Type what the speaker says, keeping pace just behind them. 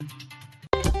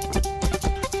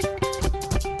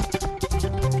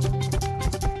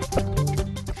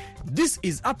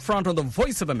is Upfront on the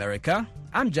Voice of America.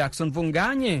 I'm Jackson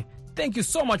Vunganye. Thank you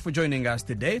so much for joining us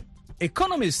today.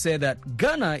 Economists say that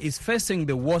Ghana is facing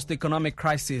the worst economic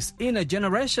crisis in a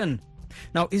generation.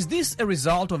 Now, is this a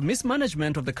result of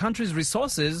mismanagement of the country's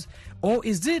resources, or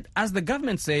is it, as the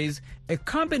government says, a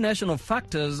combination of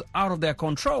factors out of their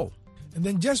control? And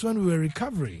then just when we were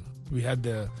recovering, we had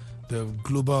the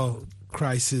global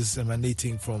crisis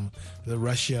emanating from the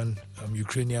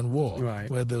Russian-Ukrainian war, right,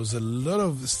 where there was a lot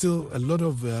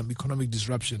of economic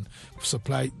disruption,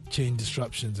 supply chain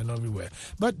disruptions and everywhere.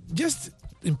 But just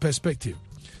in perspective,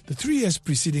 the 3 years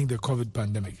preceding the COVID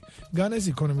pandemic, Ghana's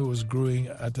economy was growing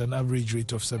at an average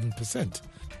rate of 7%.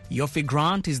 Yofi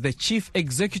Grant is the Chief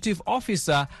Executive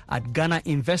Officer at Ghana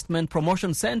Investment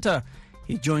Promotion Center.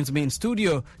 He joins me in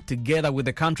studio together with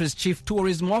the country's Chief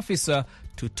Tourism Officer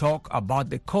to talk about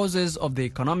the causes of the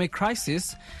economic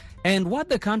crisis and what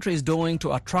the country is doing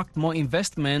to attract more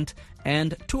investment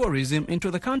and tourism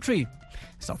into the country.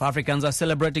 South Africans are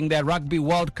celebrating their Rugby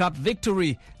World Cup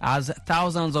victory as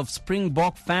thousands of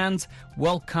Springbok fans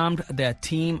welcomed their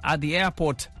team at the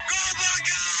airport. I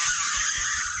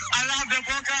love the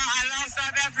Boca, I love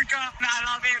South Africa, I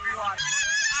love everyone. I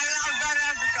love South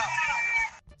Africa.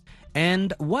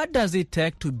 And what does it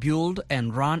take to build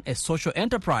and run a social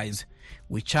enterprise?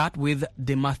 We chat with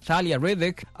Dimathalia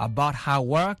Rizk about her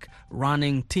work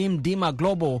running Team DIMA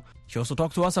Global. She also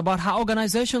talks to us about her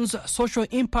organization's social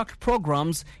impact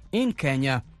programs in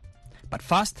Kenya. But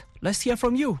first, let's hear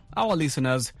from you, our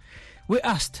listeners. We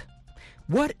asked,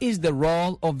 what is the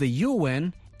role of the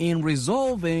UN in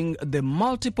resolving the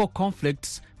multiple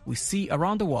conflicts we see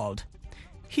around the world?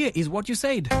 Here is what you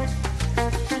said.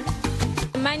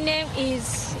 My name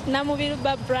is Namubiru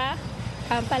Babra,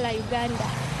 Kampala, Uganda.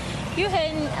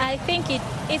 UN, I think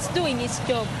it's doing its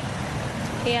job.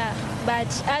 Yeah, but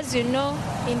as you know,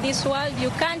 in this world, you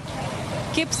can't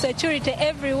keep security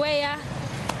everywhere.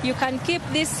 You can keep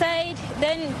this side,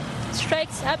 then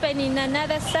strikes happen in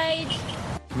another side.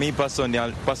 Me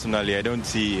personally, I don't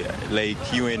see like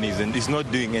UN is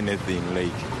not doing anything.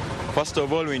 Like, first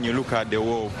of all, when you look at the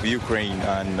war of Ukraine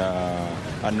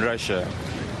and Russia,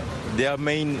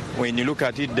 when you look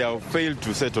at it, they have failed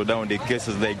to settle down the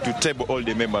cases, like to table all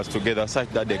the members together such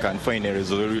that they can find a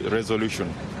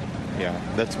resolution. Yeah,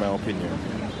 that's my opinion.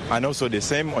 And also the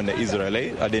same on the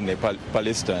Israeli and then the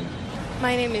Palestine.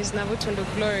 My name is Nabutundu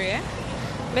Gloria.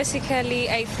 Basically,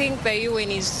 I think the UN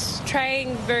is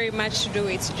trying very much to do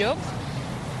its job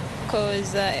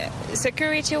because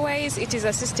security-wise, it is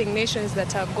assisting nations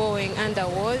that are going under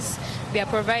wars. They are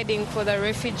providing for the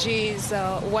refugees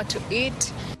what to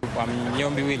eat. I'm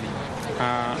Nyombi Willie.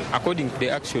 According to the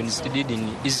actions they did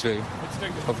in Israel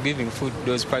of giving food to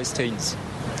those Palestinians,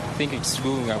 I think it's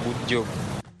doing a good job.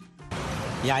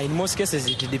 Yeah, in most cases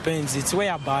it depends. It's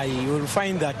whereby you will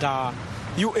find that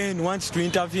UN wants to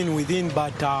intervene within,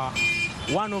 but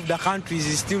one of the countries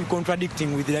is still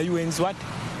contradicting with the UN's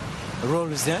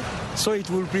roles. So it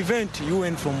will prevent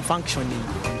UN from functioning.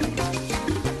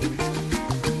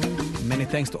 Many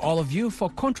thanks to all of you for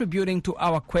contributing to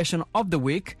our question of the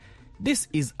week. This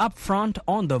is Upfront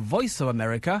on the Voice of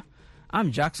America.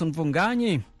 I'm Jackson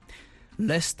Vunganye.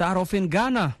 Let's start off in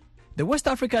Ghana. The West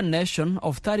African nation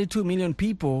of 32 million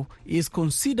people is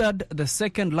considered the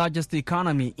second largest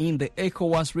economy in the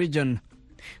ECOWAS region.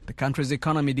 The country's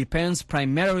economy depends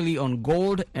primarily on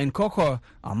gold and cocoa,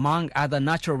 among other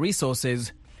natural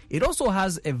resources. It also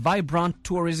has a vibrant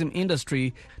tourism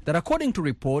industry that, according to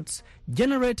reports,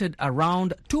 generated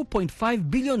around $2.5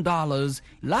 billion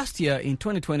last year in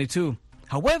 2022.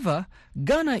 However,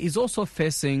 Ghana is also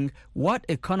facing what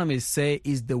economists say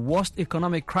is the worst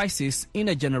economic crisis in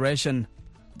a generation.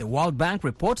 The World Bank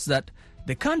reports that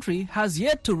the country has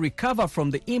yet to recover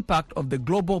from the impact of the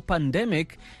global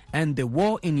pandemic and the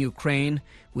war in Ukraine,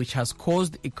 which has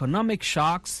caused economic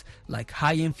shocks like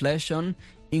high inflation,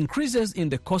 increases in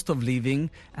the cost of living,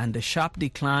 and a sharp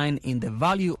decline in the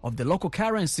value of the local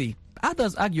currency.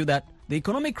 Others argue that the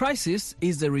economic crisis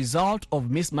is the result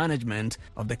of mismanagement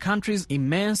of the country's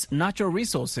immense natural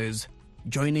resources.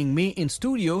 Joining me in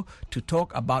studio to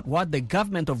talk about what the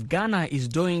government of Ghana is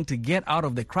doing to get out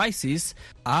of the crisis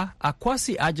are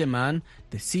Akwasi Agyeman,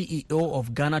 the CEO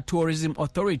of Ghana Tourism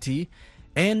Authority,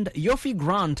 and Yofi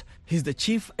Grant. He's the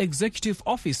Chief Executive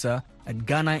Officer at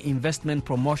Ghana Investment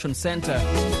Promotion Center.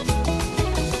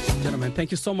 Gentlemen,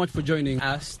 thank you so much for joining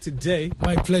us today.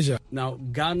 My pleasure. Now,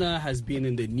 Ghana has been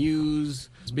in the news.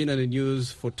 It's been in the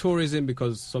news for tourism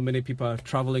because so many people are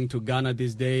traveling to Ghana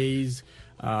these days.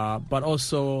 But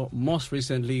also, most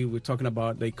recently, we're talking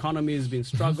about the economy has been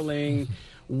struggling.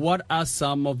 What are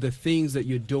some of the things that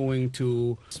you're doing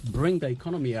to bring the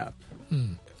economy up?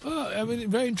 Well, I mean,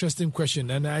 very interesting question.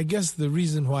 And I guess the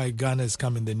reason why Ghana has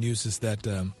come in the news is that,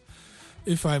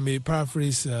 if I may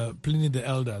paraphrase Pliny the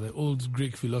Elder, the old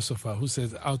Greek philosopher, who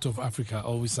says, out of Africa,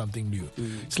 always something new.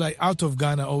 It's like out of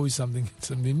Ghana, always something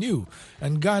new.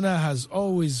 And Ghana has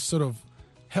always sort of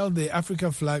held the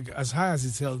Africa flag as high as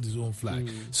it's held its own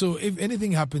flag. So if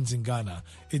anything happens in Ghana,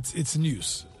 it's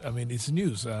news. I mean, it's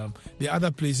news. The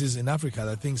other places in Africa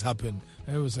that things happen,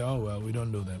 everyone say, oh, well, we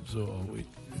don't know them, so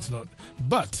it's not.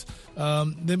 But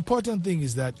the important thing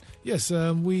is that, yes,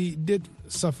 we did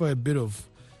suffer a bit of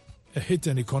a hit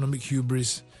and economic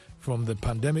hubris from the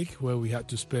pandemic, where we had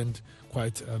to spend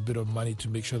quite a bit of money to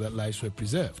make sure that lives were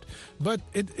preserved. But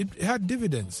it had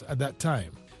dividends at that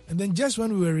time. And then just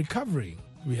when we were recovering,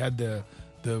 we had the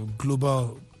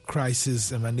global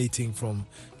crisis emanating from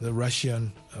the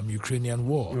Russian-Ukrainian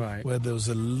war, right, where there was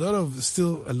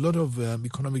still a lot of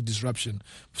economic disruption,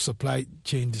 supply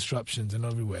chain disruptions and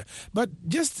everywhere. But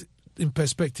just in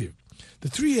perspective, the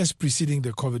 3 years preceding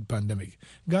the COVID pandemic,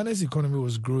 Ghana's economy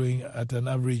was growing at an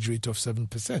average rate of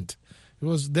 7%. It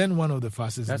was then one of the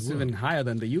fastest That's in the world. even higher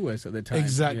than the US at the time.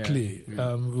 Exactly.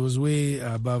 Yeah. It was way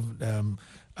above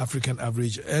African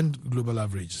average and global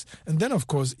averages. And then, of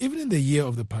course, even in the year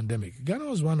of the pandemic, Ghana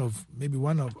was one of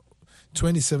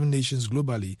 27 nations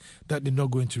globally that did not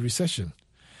go into recession.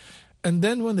 And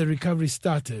then when the recovery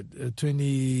started,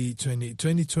 2020,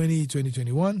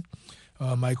 2021,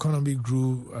 my economy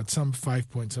grew at some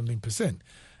 5-point-something%.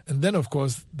 And then, of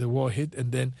course, the war hit,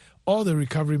 and then all the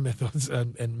recovery methods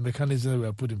and mechanisms that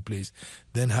were put in place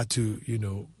then had to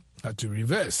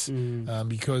reverse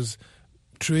because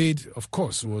trade, of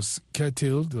course, was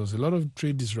curtailed. There was a lot of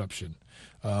trade disruption.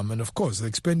 And, of course, the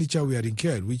expenditure we had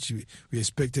incurred, which we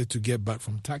expected to get back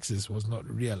from taxes, was not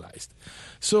realized.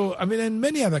 So, I mean, and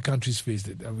many other countries faced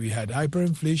it. We had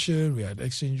hyperinflation, we had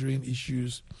exchange rate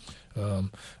issues,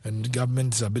 and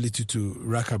government's ability to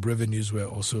rack up revenues were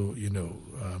also,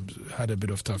 had a bit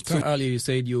of tough time. So earlier you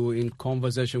said you were in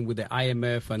conversation with the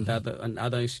IMF and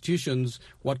other institutions.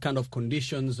 What kind of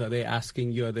conditions are they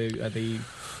asking you? Are they?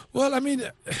 Well, I mean,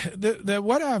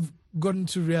 what I've gotten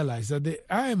to realize that the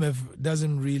IMF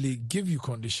doesn't really give you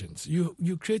conditions.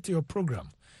 You create your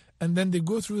program, and then they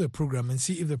go through the program and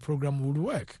see if the program would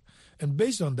work. And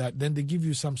based on that, then they give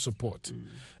you some support.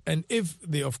 And if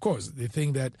they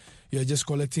think that you're just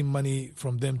collecting money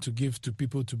from them to give to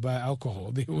people to buy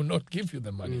alcohol, they will not give you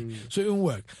the money. So it won't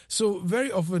work. So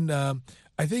very often,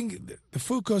 I think the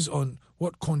focus on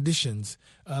what conditions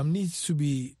needs to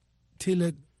be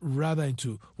tailored rather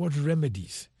into what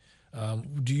remedies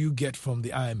do you get from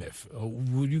the IMF, or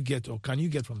can you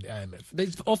get from the IMF? They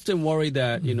often worry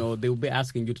that they will be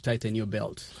asking you to tighten your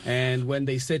belt, and when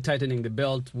they say tightening the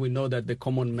belt, we know that the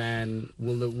common man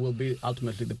will be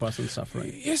ultimately the person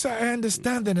suffering. Yes, I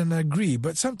understand that and I agree,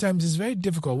 but sometimes it's very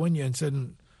difficult when you're in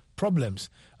certain problems.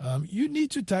 You need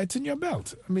to tighten your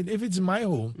belt. I mean, if it's my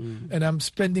home and I'm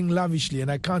spending lavishly and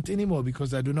I can't anymore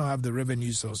because I do not have the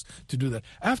revenue source to do that,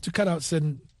 I have to cut out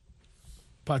certain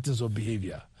patterns of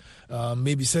behavior.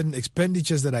 Maybe certain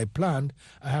expenditures that I planned,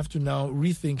 I have to now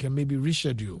rethink and maybe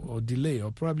reschedule or delay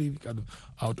or probably cut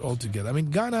out altogether. I mean,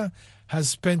 Ghana has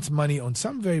spent money on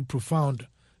some very profound,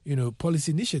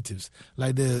 policy initiatives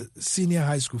like the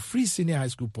free senior high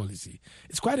school policy.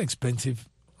 It's quite expensive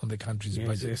on the country's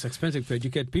budget. It's expensive to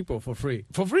educate people for free.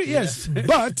 For free, yes.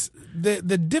 But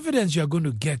the dividends you are going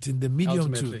to get in the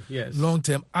medium to long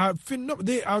term are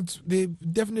they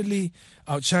definitely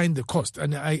outshine the cost.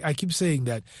 And I keep saying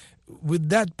that with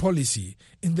that policy,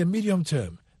 in the medium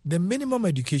term, the minimum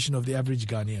education of the average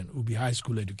Ghanaian will be high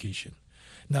school education.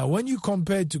 Now, when you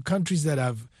compare to countries that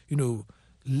have,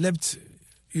 leapt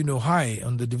high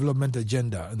on the development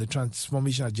agenda and the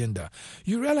transformation agenda,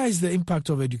 you realize the impact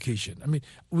of education. I mean,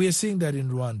 we are seeing that in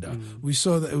Rwanda.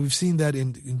 We've seen that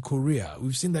in Korea.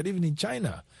 We've seen that even in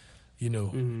China.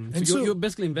 And so you're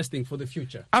basically investing for the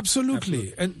future.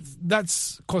 Absolutely. And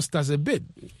that's cost us a bit,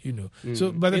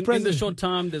 So, but the president, in the short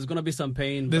term, there's going to be some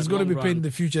pain. There's going to be pain in the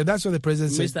future. That's what the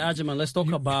president said. Mr. Agyeman, let's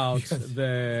talk about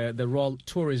the role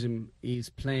tourism is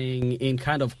playing in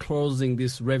kind of closing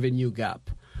this revenue gap.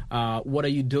 What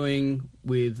are you doing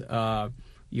with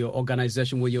your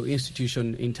organization, with your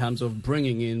institution, in terms of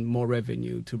bringing in more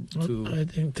revenue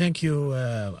to Thank you.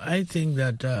 I think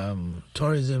that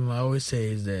tourism, I always say,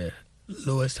 is the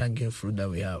lowest hanging fruit that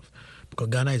we have, because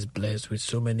Ghana is blessed with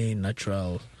so many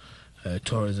natural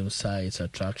tourism sites,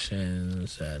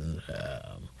 attractions, and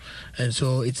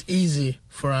so it's easy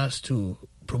for us to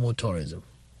promote tourism.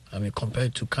 I mean,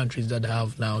 compared to countries that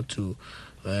have now to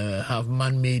have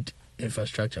man-made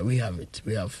infrastructure. We have it.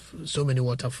 We have so many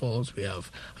waterfalls. We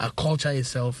have our culture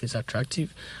itself is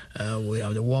attractive. We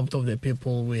have the warmth of the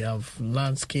people. We have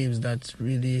landscapes that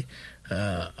really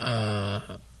are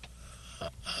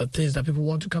things that people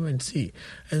want to come and see.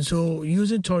 And so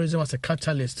using tourism as a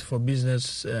catalyst for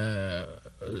business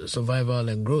survival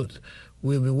and growth,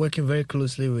 we've been working very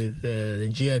closely with the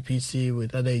GIPC,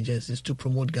 with other agencies to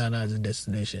promote Ghana as a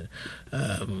destination.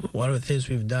 One of the things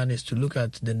we've done is to look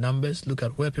at the numbers, look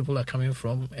at where people are coming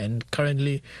from, and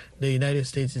currently the United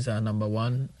States is our number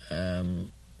one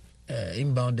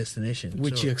inbound destination.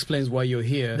 Which explains why you're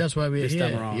here. That's why we're this here.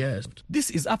 time around. Yes.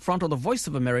 This is Upfront on the Voice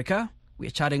of America. We're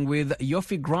chatting with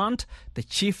Yofi Grant, the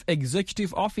Chief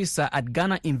Executive Officer at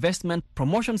Ghana Investment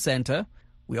Promotion Center.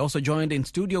 We also joined in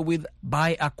studio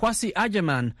by Akwasi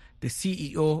Agyeman, the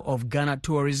CEO of Ghana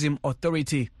Tourism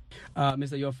Authority.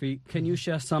 Mr. Yofi, can you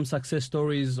share some success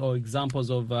stories or examples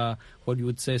of what you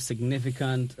would say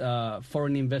significant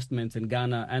foreign investments in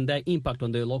Ghana and their impact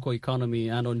on the local economy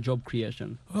and on job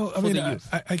creation? Well,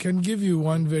 I can give you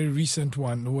one very recent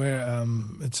one where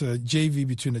it's a JV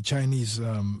between a Chinese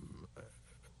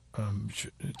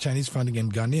funding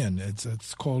and Ghanaian.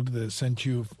 It's called the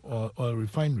Century Oil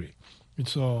Refinery.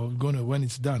 It's when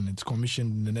it's done, it's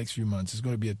commissioned in the next few months. It's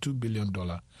going to be a $2 billion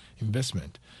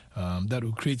investment that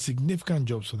will create significant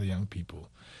jobs for the young people.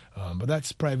 But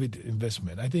that's private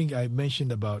investment. I think I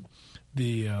mentioned about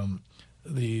the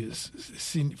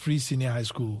free senior high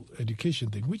school education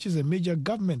thing, which is a major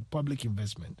government public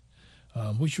investment,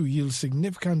 which will yield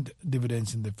significant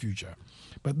dividends in the future.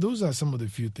 But those are some of the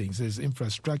few things. There's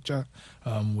infrastructure.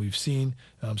 We've seen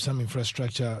some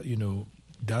infrastructure,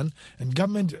 done. And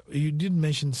government, you did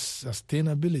mention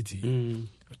sustainability,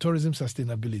 tourism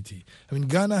sustainability. I mean,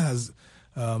 Ghana has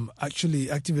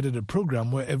actually activated a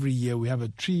program where every year we have a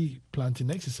tree planting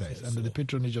exercise under the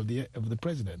patronage of the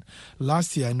president.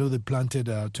 Last year, I know they planted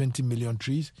 20 million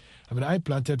trees. I mean, I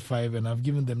planted 5 and I've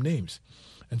given them names.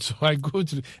 And so I go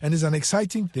to, and it's an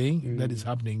exciting thing that is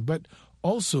happening. But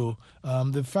also,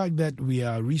 the fact that we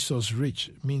are resource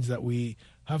rich means that we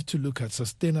have to look at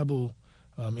sustainable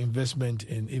investment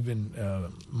in even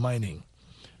mining.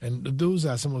 And those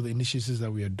are some of the initiatives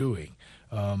that we are doing.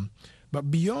 But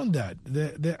beyond that,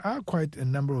 there are quite a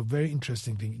number of very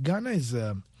interesting things. Ghana is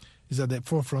at the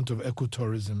forefront of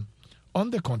ecotourism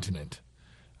on the continent.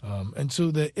 And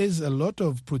so there is a lot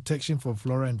of protection for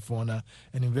flora and fauna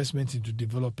and investment into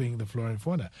developing the flora and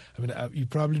fauna. I mean, you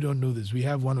probably don't know this. We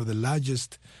have one of the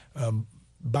largest natural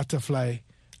butterfly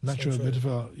reserves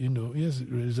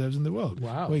in the world.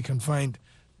 Wow. Where you can find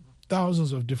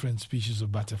thousands of different species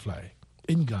of butterfly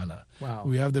in Ghana. Wow.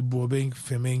 We have the Boabeng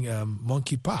Femeng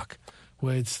Monkey Park,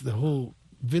 where it's the whole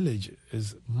village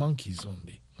is monkeys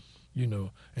only,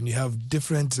 and you have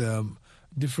different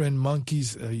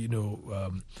monkeys, I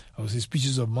would say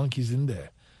species of monkeys in there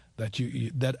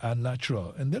that are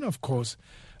natural. And then, of course,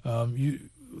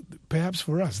 perhaps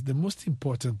for us, the most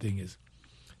important thing is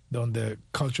on the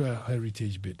cultural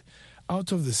heritage bit.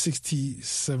 Out of the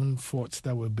 67 forts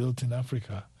that were built in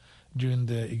Africa during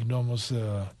the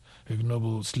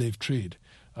ignoble slave trade,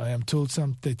 I am told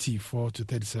some 34 to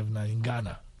 37 are in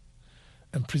Ghana.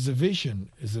 And preservation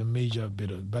is a major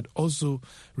bit of it, but also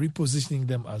repositioning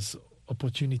them as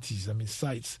opportunities,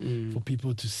 sites for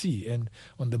people to see. And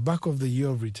on the back of the year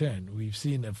of return, we've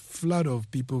seen a flood of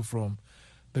people from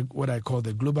what I call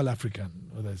the global African,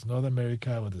 whether it's North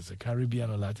America, whether it's the Caribbean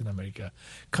or Latin America,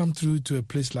 come through to a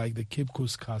place like the Cape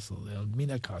Coast Castle, the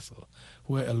Elmina Castle,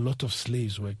 where a lot of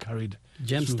slaves were carried.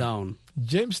 Jamestown.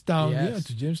 Yes.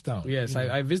 To Jamestown. Yes,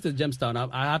 I visited Jamestown.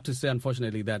 I have to say,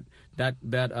 unfortunately, that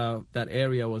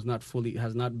area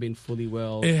has not been fully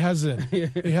well. It hasn't.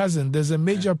 It hasn't. There's a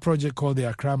major project called the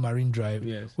Accra Marine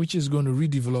Drive, which is going to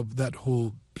redevelop that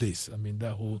whole place.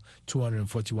 That whole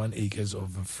 241 acres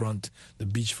of the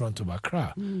beachfront of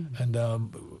Accra,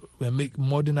 and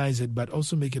modernize it, but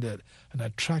also make it an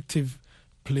attractive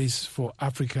place for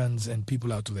Africans and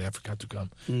people out of Africa to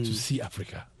come to see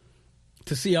Africa.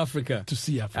 To see Africa.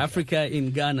 Africa in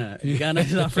Ghana. Ghana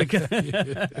is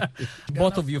Africa.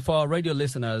 Both of you, for our radio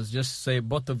listeners, just say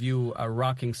both of you are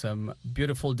rocking some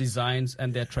beautiful designs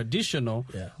and they're traditional.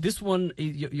 Yeah. This one,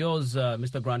 yours,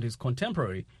 Mr. Grant, is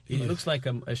contemporary. It looks like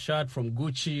a shirt from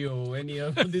Gucci or any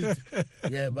of these.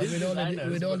 Yeah, but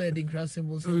with all the Edinkra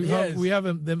symbols. We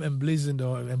have them emblazoned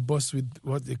or embossed with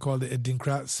what they call the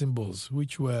Edinkra symbols,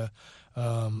 which were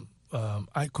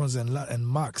icons and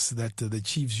marks that the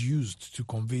chiefs used to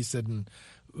convey certain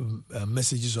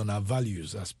messages on our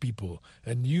values as people.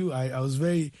 And I was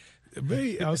very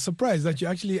I was surprised that you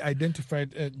actually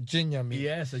identified Genyame.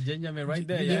 Yes, a Genyame right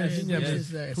there. Yes, Yes,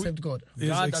 Genyame. yes. Except God. Yes,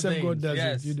 God except God ordains, does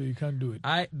yes. it. You can't do it.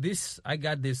 I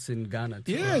got this in Ghana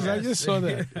too. Yes, I just saw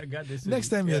that. I got this. Next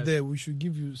time you're there, we should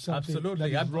give you something.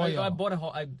 Absolutely. That is royal. I bought a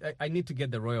whole. I need to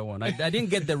get the royal one. I didn't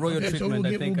get the royal treatment. we'll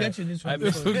I think we'll get you this one.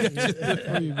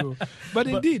 There you go. But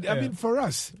indeed, I mean, for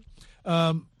us,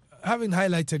 having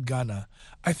highlighted Ghana,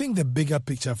 I think the bigger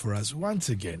picture for us, once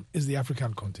again, is the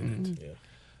African continent. Yeah.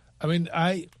 I mean,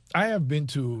 I have been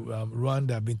to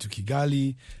Rwanda, I've been to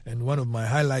Kigali, and one of my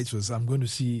highlights was I'm going to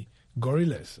see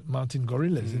gorillas, mountain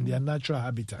gorillas in their natural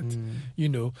habitat. You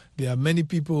know, there are many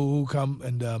people who come,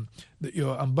 and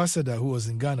your ambassador who was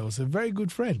in Ghana was a very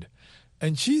good friend.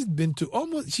 And she went to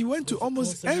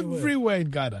almost everywhere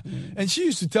in Ghana. And she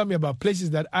used to tell me about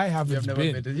places that I haven't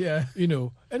been. Yeah. You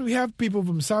know, and we have people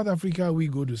from South Africa. We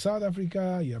go to South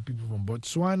Africa. You have people from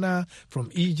Botswana, from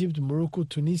Egypt, Morocco,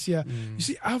 Tunisia. You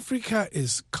see, Africa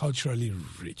is culturally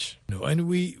rich. You know, and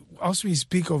we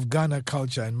speak of Ghana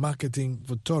culture and marketing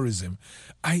for tourism.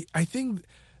 I think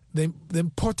the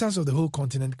importance of the whole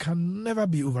continent can never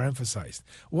be overemphasized.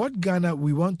 What Ghana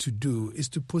we want to do is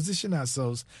to position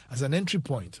ourselves as an entry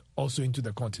point also into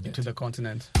the continent.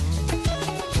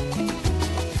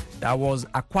 That was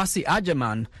Akwasi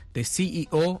Agyeman, the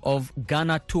CEO of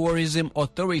Ghana Tourism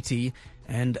Authority,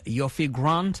 and Yofi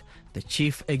Grant, the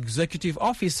Chief Executive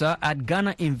Officer at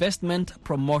Ghana Investment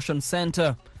Promotion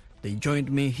Center. They joined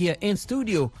me here in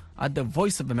studio at the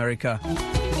Voice of America.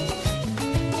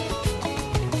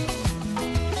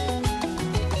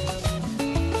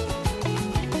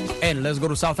 And let's go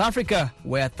to South Africa,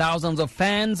 where thousands of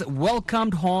fans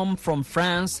welcomed home from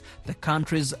France the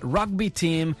country's rugby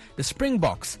team, the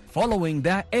Springboks, following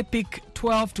their epic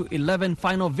 12-11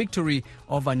 final victory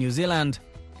over New Zealand.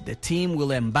 The team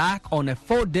will embark on a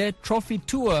 4-day trophy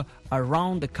tour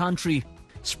around the country.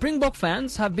 Springbok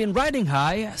fans have been riding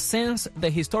high since the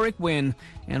historic win,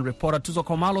 and reporter Tuzo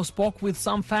Komalo spoke with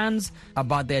some fans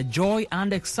about their joy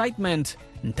and excitement.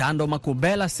 Ntando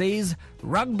Makubela says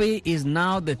rugby is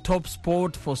now the top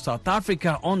sport for South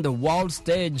Africa on the world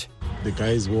stage. The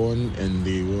guys won, and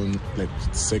they won like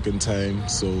second time,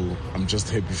 so I'm just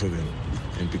happy for them.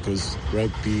 And because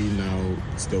rugby now,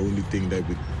 it's the only thing that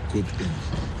we're good in.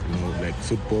 You know, like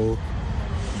football,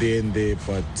 there and there,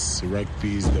 but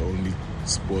rugby is the only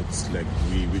sports like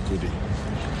we good in.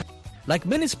 Like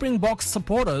many Springboks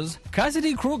supporters,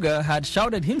 Cassidy Kruger had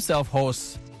shouted himself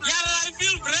hoarse. Yeah, I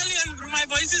feel brilliant. My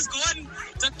voice is gone.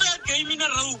 The third game in a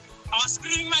row. I was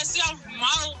screaming myself,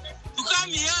 Mal, to come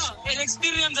here and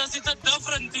experience this. It's a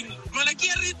different thing. When I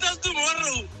can't read this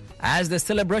tomorrow. As the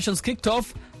celebrations kicked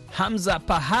off, Hamza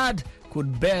Pahad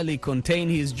could barely contain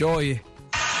his joy.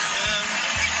 I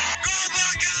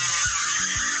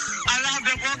love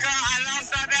the Boca. I love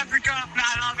South Africa.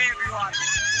 I love everyone.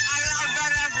 I love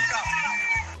South Africa.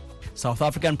 South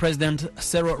African President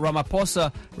Cyril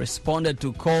Ramaphosa responded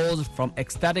to calls from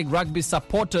ecstatic rugby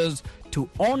supporters to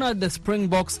honor the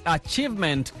Springboks'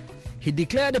 achievement. He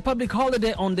declared a public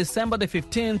holiday on December the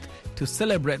 15th to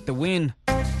celebrate the win.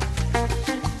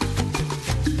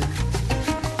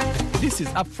 This is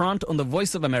Up Front on the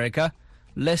Voice of America.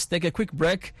 Let's take a quick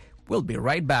break. We'll be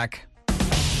right back.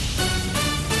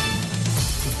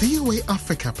 VOA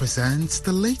Africa presents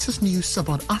the latest news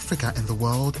about Africa and the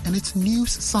world and its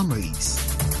news summaries.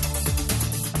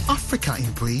 Africa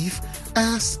in Brief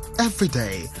airs every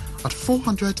day at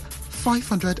 400,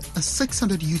 500 and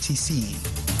 600 UTC.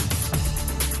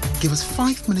 Give us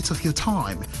 5 minutes of your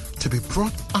time to be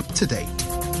brought up to date.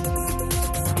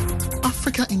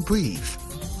 Africa in Brief,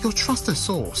 your trusted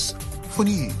source for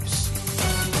news.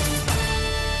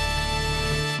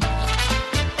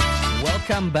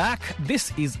 Welcome back.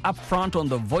 This is Up Front on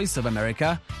the Voice of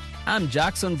America. I'm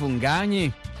Jackson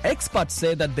Vunganyi. Experts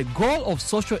say that the goal of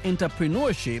social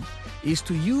entrepreneurship is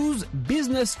to use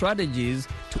business strategies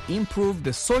to improve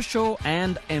the social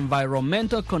and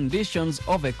environmental conditions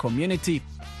of a community.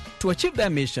 To achieve their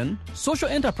mission, social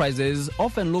enterprises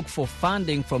often look for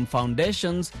funding from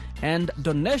foundations and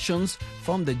donations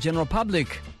from the general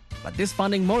public. But this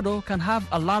funding model can have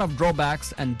a lot of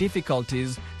drawbacks and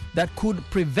difficulties that could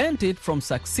prevent it from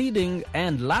succeeding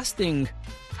and lasting.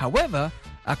 However,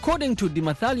 according to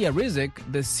Dimathalia Rizk,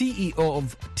 the CEO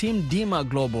of Team DIMA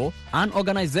Global, an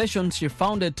organization she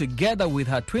founded together with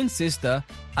her twin sister,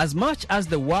 as much as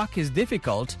the work is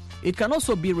difficult, it can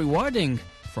also be rewarding.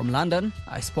 From London,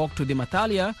 I spoke to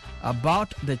Dimathalia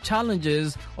about the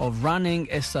challenges of running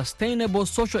a sustainable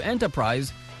social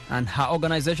enterprise and how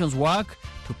organizations work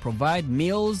to provide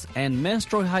meals and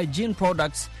menstrual hygiene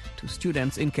products to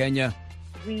students in Kenya.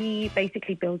 we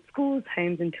basically build schools,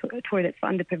 homes and toilets for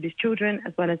underprivileged children,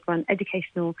 as well as run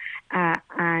educational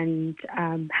and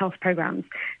health programs.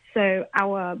 So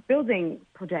our building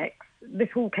projects, this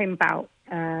all came about,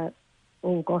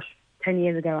 10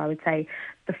 years ago, I would say.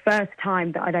 The first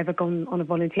time that I'd ever gone on a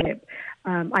volunteer trip,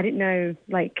 I didn't know,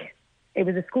 it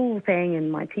was a school thing,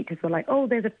 and my teachers were like, oh,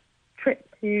 there's a trip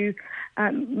to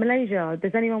Malaysia.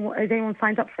 Has anyone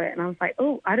signed up for it? And I was like,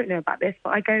 oh, I don't know about this,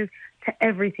 but I go to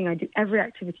everything. I do every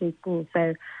activity in school.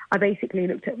 So I basically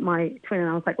looked at my twin and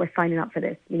I was like, we're signing up for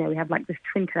this. We have this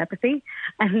twin telepathy.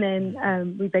 And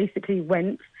then we basically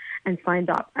went and signed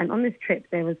up. And on this trip,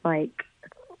 there was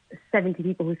 70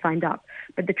 people who signed up.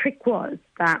 But the trick was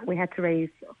that we had to raise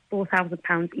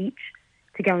 £4,000 each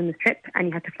to go on this trip, and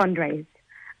you had to fundraise.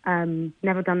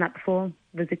 Never done that before.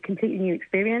 It was a completely new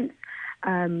experience.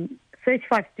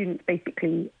 35 students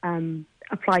basically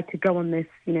applied to go on this,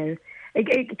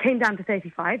 It came down to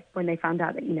 35 when they found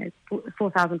out that,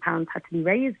 £4,000 had to be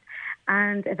raised,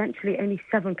 and eventually only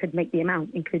 7 could make the amount,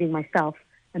 including myself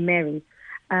and Mary.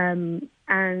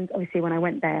 And obviously when I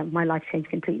went there, my life changed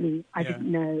completely. I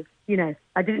didn't know,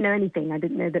 I didn't know anything. I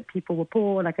didn't know that people were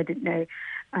poor. I didn't know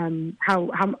how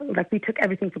we took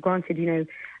everything for granted,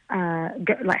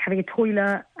 having a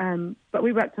toilet. But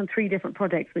we worked on 3 different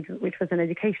projects, which was an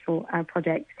educational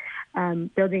project,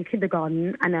 building a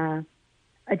kindergarten and a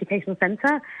educational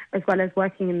centre, as well as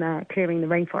working in clearing the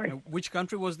rainforest. Which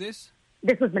country was this?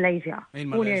 This was Malaysia. In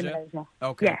Malaysia? Malaysia.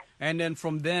 Okay. Yeah. And then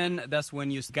from then, that's when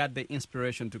you got the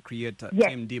inspiration to create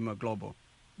Team DIMA Global.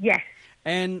 Yes.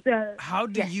 And how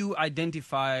do you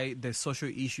identify the social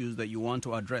issues that you want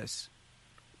to address?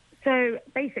 So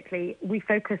basically,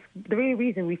 the real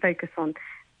reason we focus on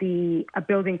the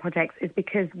building projects is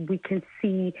because we can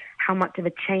see how much of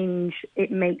a change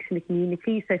it makes in the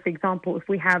community. So, for example, if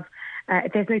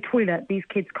there's no toilet, these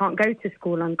kids can't go to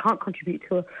school and can't contribute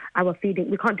to our feeding.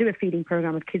 We can't do a feeding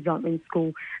program if kids aren't in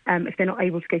school. If they're not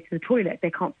able to go to the toilet, they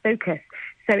can't focus.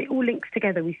 So it all links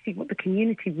together. We see what the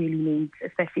community really needs,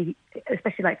 especially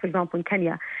for example, in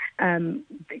Kenya.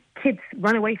 Kids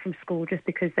run away from school just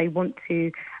because they want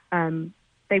to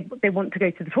they want to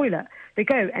go to the toilet. They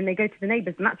go to the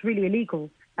neighbours, and that's really illegal.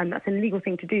 And that's an illegal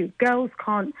thing to do. Girls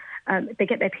can't. They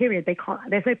get their period. They can't.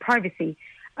 There's no privacy.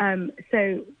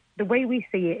 So the way we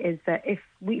see it is that if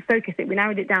we focus it, we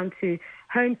narrowed it down to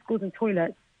home, schools, and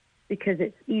toilets, because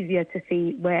it's easier to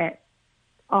see where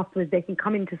afterwards they can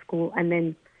come into school and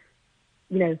then,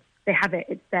 they have it.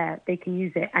 It's there. They can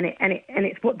use it, and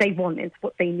it's what they want. It's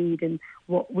what they need, and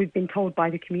what we've been told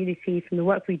by the community from the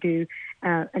work we do,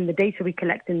 and the data we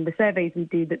collect and the surveys we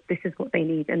do, that this is what they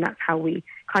need, and that's how we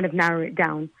kind of narrow it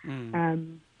down.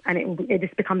 And it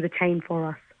just becomes a chain for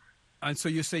us. And so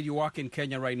you say you work in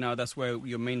Kenya right now. That's where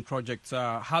your main projects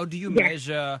are. How do you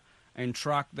measure and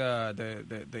track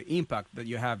the impact that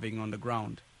you're having on the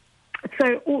ground?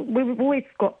 So we've always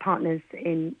got partners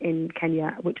in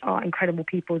Kenya, which are incredible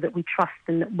people that we trust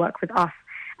and that work with us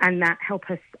and that help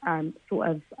us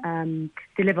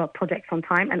deliver projects on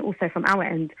time. And also from our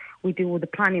end, we do all the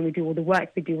planning, we do all the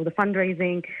work, we do all the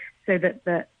fundraising, so that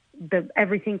the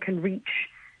everything can reach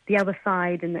the other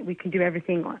side, and that we can do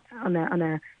everything on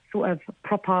a sort of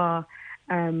proper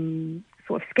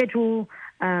sort of schedule.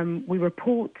 We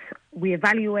report, we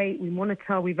evaluate, we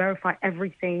monitor, we verify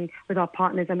everything with our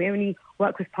partners, and we only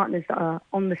work with partners that are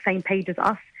on the same page as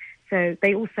us. So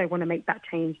they also want to make that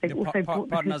change. They've also brought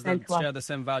partners that share the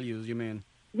same values, you mean?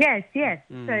 Yes.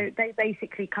 So they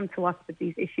basically come to us with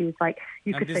these issues. Like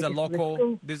these are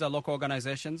local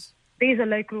organizations? These are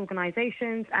local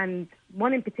organizations, and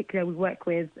one in particular we work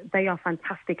with, they are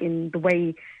fantastic in the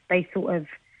way they sort of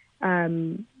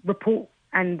report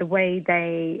and the way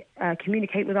they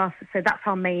communicate with us. So that's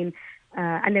our main,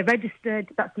 and they're registered.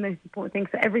 That's the most important thing.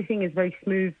 So everything is very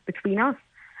smooth between us,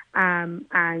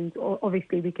 and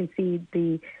obviously we can see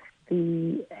the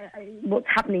what's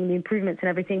happening, the improvements and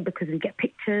everything, because we get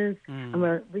pictures,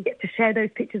 and we get to share those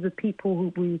pictures with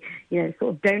people who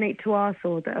sort of donate to us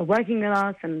or that are working with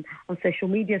us, and on social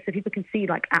media, so people can see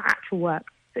our actual work.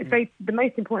 So it's the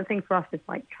most important thing for us is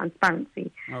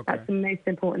transparency. Okay. That's the most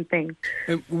important thing.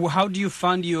 How do you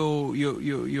fund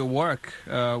your work?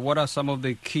 What are some of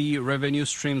the key revenue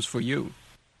streams for you?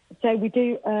 So we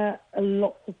do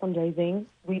lots of fundraising.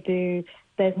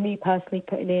 There's me personally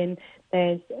putting in,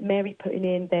 there's Mary putting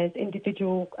in, there's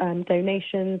individual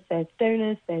donations, there's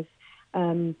donors, there's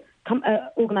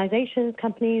organizations,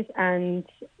 companies, and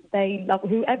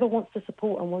whoever wants to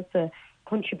support and wants to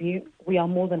contribute, we are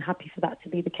more than happy for that to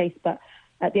be the case. But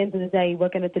at the end of the day, we're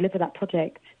going to deliver that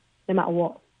project no matter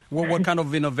what. What kind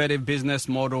of innovative business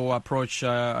model approach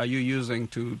are you using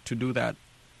to do that?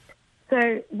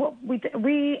 So what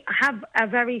we have a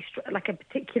very a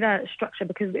particular structure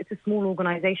because it's a small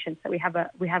organisation. So we have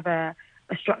a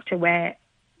structure where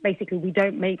basically we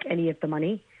don't make any of the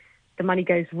money. The money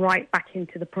goes right back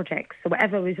into the projects. So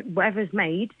whatever is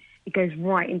made, it goes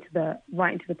right into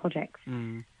the projects.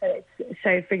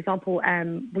 So for example,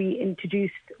 we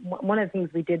introduced one of the things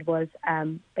we did was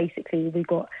basically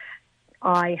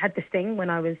I had this thing when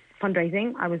I was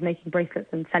fundraising. I was making bracelets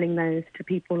and selling those to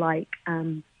people like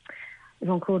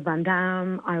Jean-Claude Van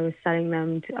Damme. I was selling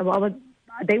them to.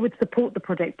 They would support the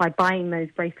project by buying those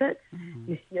bracelets.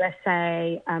 Miss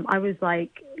USA. I was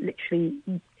like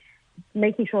literally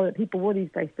making sure that people wore these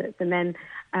bracelets, and then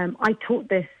I taught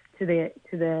this to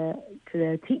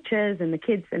the teachers and the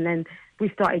kids, and then we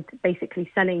started basically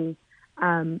selling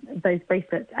those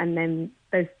bracelets, and then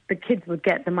the kids would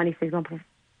get the money, for example,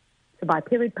 to buy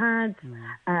period pads,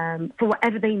 for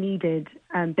whatever they needed.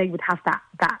 They would have that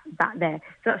there.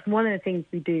 So that's one of the things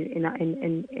we do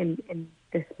in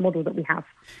this model that we have.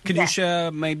 Can you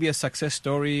share maybe a success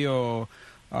story or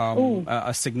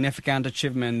a significant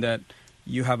achievement that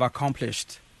you have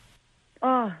accomplished?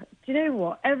 Oh, do you know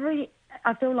what?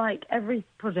 I feel like every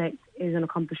project is an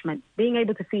accomplishment. Being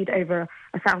able to feed over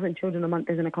 1,000 children a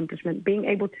month is an accomplishment. Being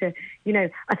able to,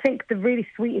 I think the really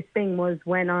sweetest thing was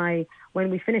when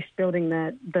we finished building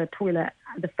the toilet,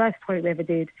 the first toilet we ever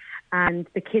did, and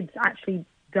the kids actually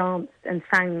danced and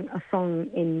sang a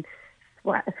song in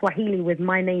Swahili with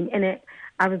my name in it.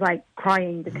 I was like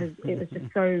crying because it was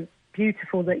just so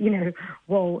beautiful that,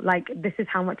 whoa, like this is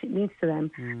how much it means to them,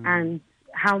 and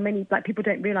how many people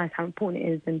don't realize how important it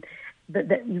is, and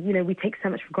that we take so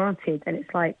much for granted. And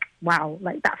it's like, wow,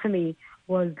 like that for me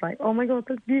was like, oh my God,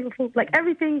 that's beautiful. Like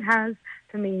everything has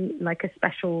for me like a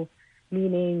special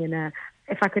meaning, and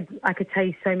if I could tell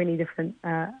you so many different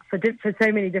for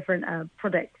so many different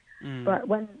projects. But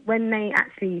when they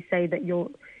actually say that you're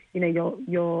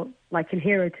like a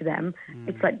hero to them,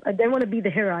 it's like I don't want to be the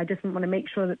hero. I just want to make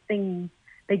sure that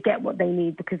they get what they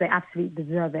need because they absolutely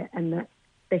deserve it, and that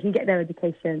they can get their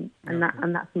education, and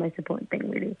that's the most important thing,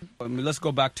 really. Let's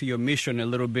go back to your mission a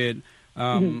little bit.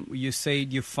 You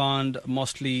said you fund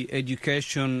mostly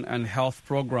education and health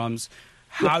programs.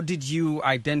 How did you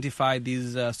identify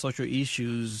these social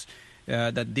issues,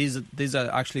 that these are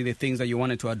actually the things that you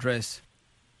wanted to address?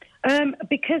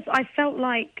 Because I felt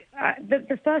like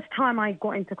the first time I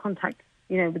got into contact,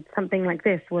 with something like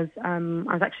this was I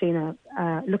was actually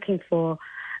looking for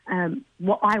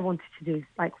what I wanted to do.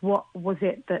 Like, what was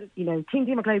it that, Team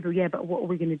DIMA Global, but what are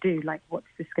we going to do? Like, what's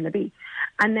this going to be?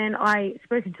 And then I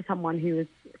spoken to someone who was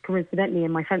coincidentally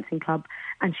in my fencing club,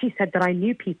 and she said that I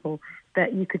knew people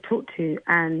that you could talk to,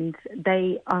 and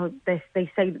they say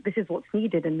that this is what's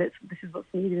needed, and this is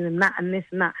what's needed, and that, and this,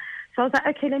 and that. So I was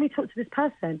like, okay, let me talk to this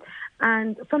person.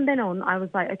 And from then on, I was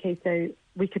like, okay, so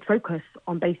we could focus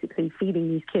on basically feeding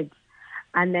these kids,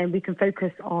 and then we can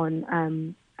focus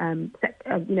on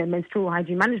menstrual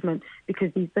hygiene management,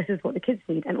 because this is what the kids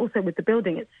need. And also with the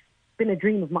building, it's been a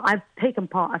dream of mine. I've taken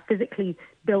part. I've physically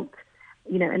built,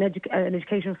 an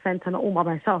educational centre, not all by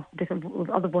myself, with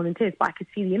other volunteers, but I could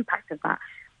see the impact of that.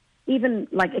 Even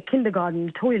like a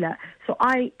kindergarten toilet. So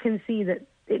I can see that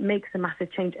it makes a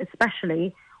massive change,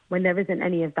 especially when there isn't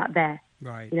any of that there.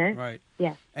 Right, right.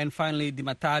 Yeah. And finally,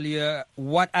 Dimathalia,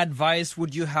 what advice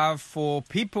would you have for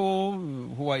people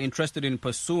who are interested in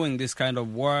pursuing this kind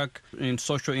of work in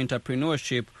social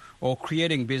entrepreneurship or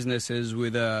creating businesses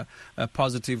with a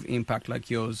positive impact like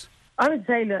yours? I would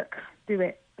say, look, do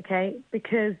it, okay?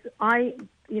 Because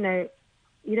you don't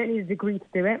need a degree to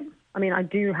do it. I mean, I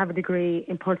do have a degree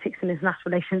in politics and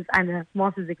international relations and a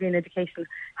master's degree in education,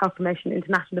 health promotion, and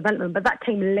international development. But that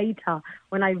came later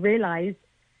when I realized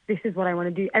this is what I want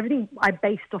to do. Everything I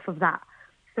based off of that.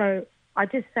 So I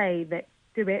just say that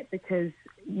do it, because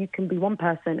you can be one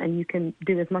person and you can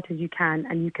do as much as you can,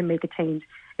 and you can make a change.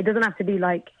 It doesn't have to be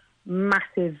like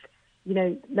massive,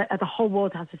 the whole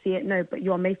world has to see it. No, but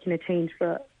you are making a change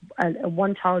for a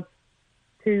one child,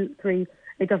 2, 3.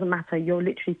 It doesn't matter. You're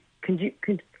literally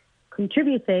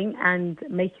contributing and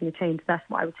making a change. That's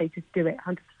what I would say. Just do it,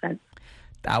 100%.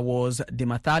 That was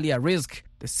Dimathalia Rizk,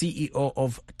 the CEO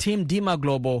of Team DIMA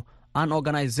Global, an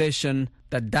organization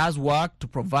that does work to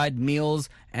provide meals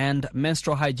and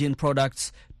menstrual hygiene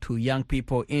products to young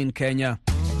people in Kenya.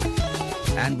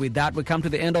 And with that, we come to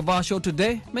the end of our show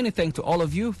today. Many thanks to all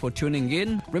of you for tuning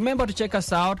in. Remember to check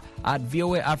us out at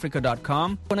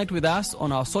voaafrica.com. Connect with us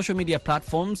on our social media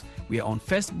platforms. We are on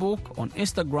Facebook, on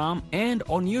Instagram, and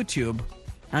on YouTube.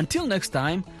 Until next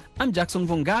time, I'm Jackson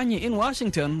Vunganyi in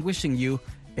Washington, wishing you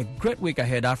a great week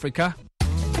ahead, Africa.